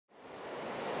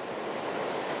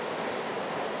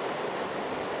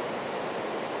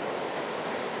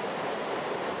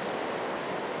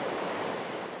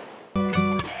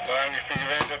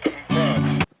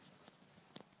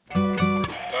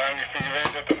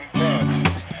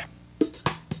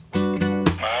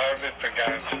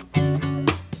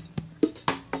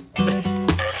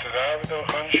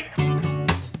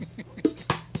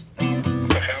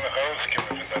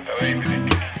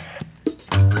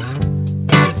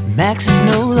Max is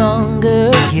no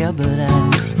longer here, but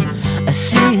I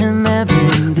see him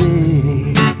every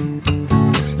day.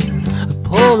 A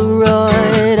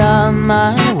Polaroid on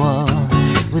my wall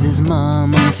with his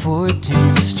mom on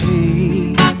 14th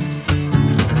Street.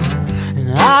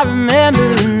 And I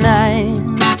remember the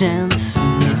nights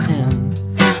dancing with him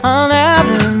on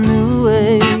Avenue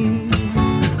A.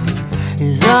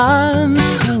 His arms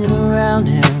swinging around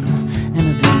him and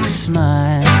a big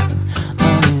smile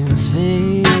on his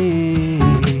face.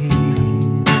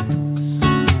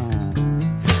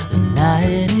 The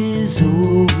night is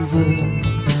over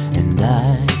and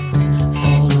I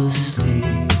fall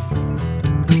asleep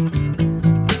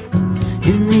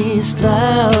in these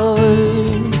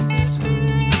flowers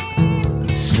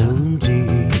so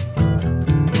deep.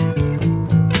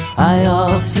 I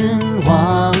often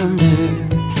wander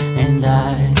and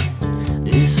I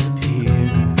disappear,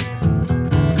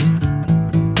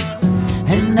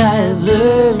 and I have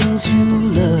learned to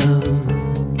love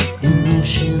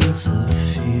emotions of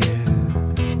fear.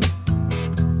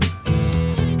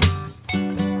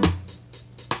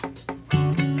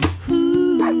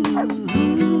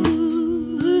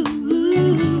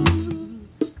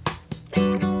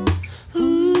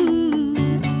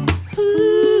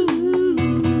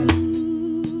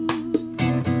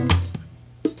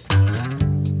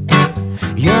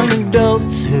 Young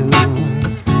adults who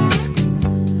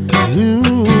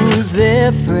lose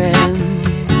their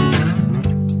friends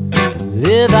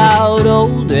live out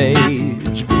old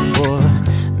age before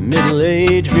middle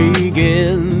age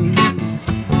begins.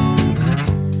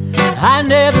 I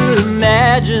never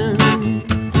imagined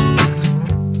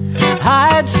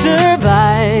I'd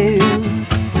survive,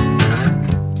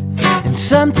 and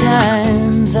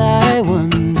sometimes I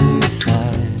wonder if I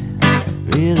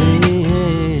really am.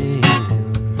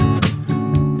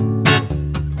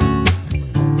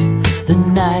 The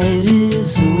night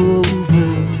is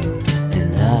over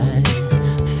and I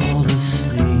fall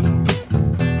asleep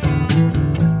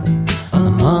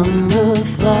among the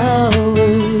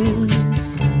flowers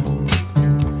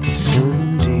so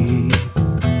deep.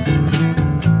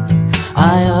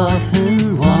 I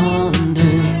often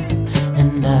wander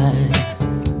and I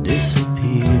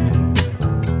disappear,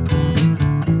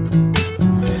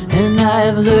 and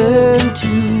I've learned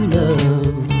to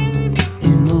love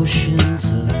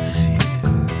emotions of fear.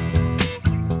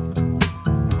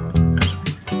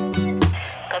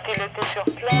 Quand il était sur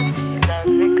place, il a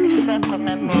vécu ça comme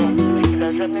un mort, parce qu'il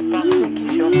n'a jamais pensé qu'il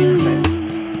survivrait.